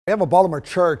We have a Baltimore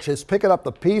church is picking up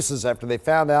the pieces after they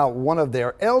found out one of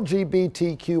their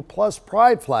LGBTQ plus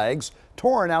pride flags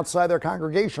torn outside their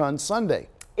congregation on Sunday.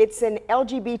 It's an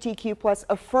LGBTQ plus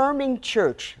affirming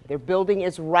church. Their building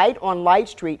is right on Light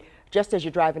Street, just as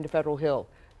you drive into Federal Hill.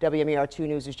 WMER 2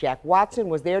 News' Jack Watson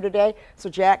was there today.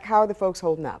 So Jack, how are the folks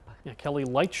holding up? Yeah, Kelly,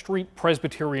 Light Street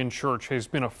Presbyterian Church has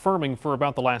been affirming for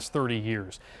about the last 30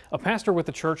 years. A pastor with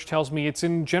the church tells me it's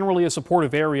in generally a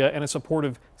supportive area and a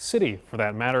supportive city for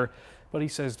that matter, but he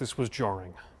says this was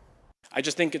jarring. I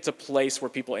just think it's a place where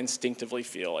people instinctively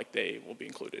feel like they will be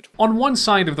included. On one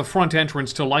side of the front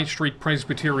entrance to Light Street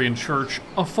Presbyterian Church,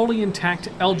 a fully intact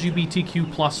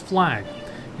LGBTQ plus flag.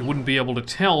 You wouldn't be able to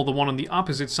tell the one on the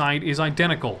opposite side is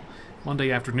identical.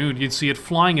 Monday afternoon, you'd see it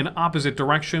flying in opposite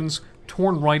directions,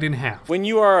 torn right in half. When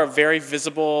you are a very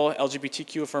visible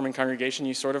LGBTQ-affirming congregation,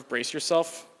 you sort of brace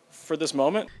yourself for this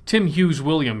moment. Hughes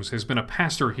Williams has been a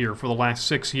pastor here for the last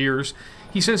 6 years.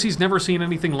 He says he's never seen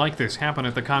anything like this happen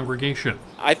at the congregation.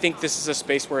 I think this is a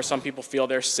space where some people feel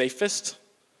they're safest.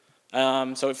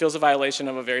 So it feels a violation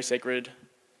of a very sacred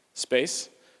space.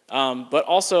 But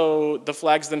also the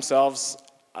flags themselves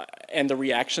and the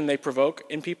reaction they provoke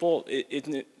in people,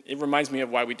 it reminds me of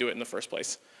why we do it in the first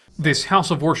place. This house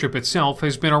of worship itself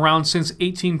has been around since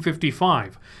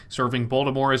 1855, serving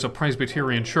Baltimore as a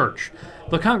Presbyterian church.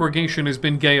 The congregation has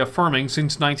been gay affirming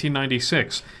since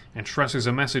 1996 and stresses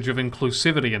a message of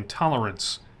inclusivity and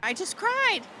tolerance. I just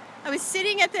cried. I was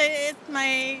sitting at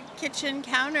my kitchen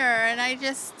counter and I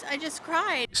just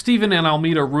cried. Stephen and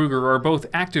Almeda Ruger are both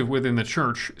active within the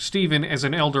church, Stephen as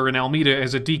an elder and Almeda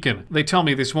as a deacon. They tell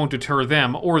me this won't deter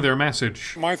them or their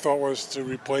message. My thought was to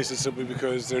replace it simply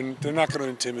because they're not going to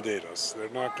intimidate us. They're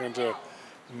not going to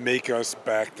make us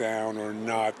back down or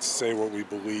not say what we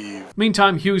believe.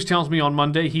 Meantime, Hughes tells me on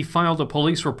Monday he filed a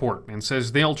police report and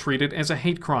says they'll treat it as a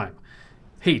hate crime.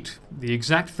 Hate, the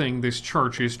exact thing this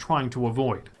church is trying to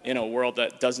avoid. In a world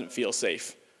that doesn't feel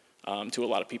safe to a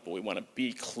lot of people, we want to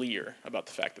be clear about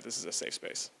the fact that this is a safe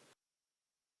space.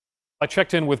 I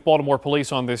checked in with Baltimore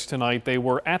Police on this tonight. They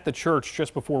were at the church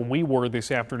just before we were this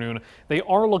afternoon. They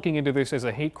are looking into this as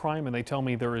a hate crime, and they tell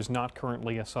me there is not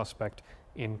currently a suspect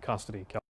in custody.